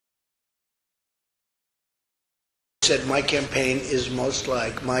said my campaign is most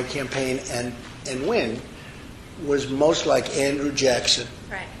like, my campaign and win was most like Andrew Jackson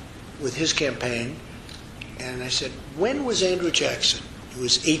Right. with his campaign. And I said, when was Andrew Jackson? It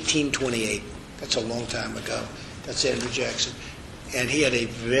was 1828. That's a long time ago. That's Andrew Jackson. And he had a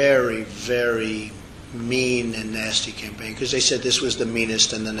very, very mean and nasty campaign because they said this was the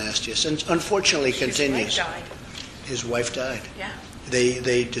meanest and the nastiest. And unfortunately continues. His wife died. His wife died. Yeah.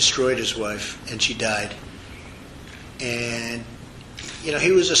 They destroyed his wife, and she died. And, you know,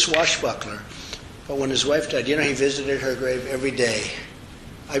 he was a swashbuckler. But when his wife died, you know, he visited her grave every day.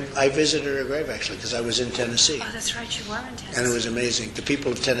 I visited her grave, actually, because I was in Tennessee. Oh, that's right, you were in Tennessee. And it was amazing. The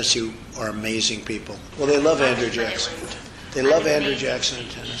people of Tennessee are amazing people. Well, they love Andrew Jackson. They love Andrew Jackson in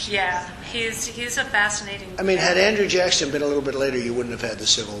Tennessee. Yeah, he's a fascinating... I mean, had Andrew Jackson been a little bit later, you wouldn't have had the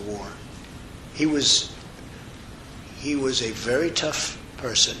Civil War. He was a very tough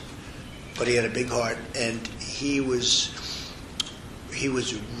person, but he had a big heart, and he was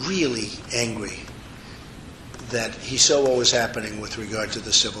really angry that he saw what was happening with regard to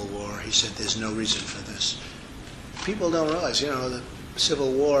the Civil War. He said, there's no reason for this. People don't realize, you know, the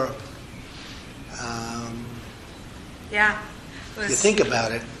Civil War, Yeah. you think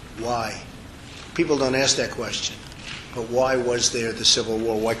about it, why? People don't ask that question. But why was there the Civil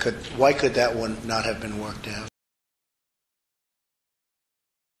War? Why could that one not have been worked out?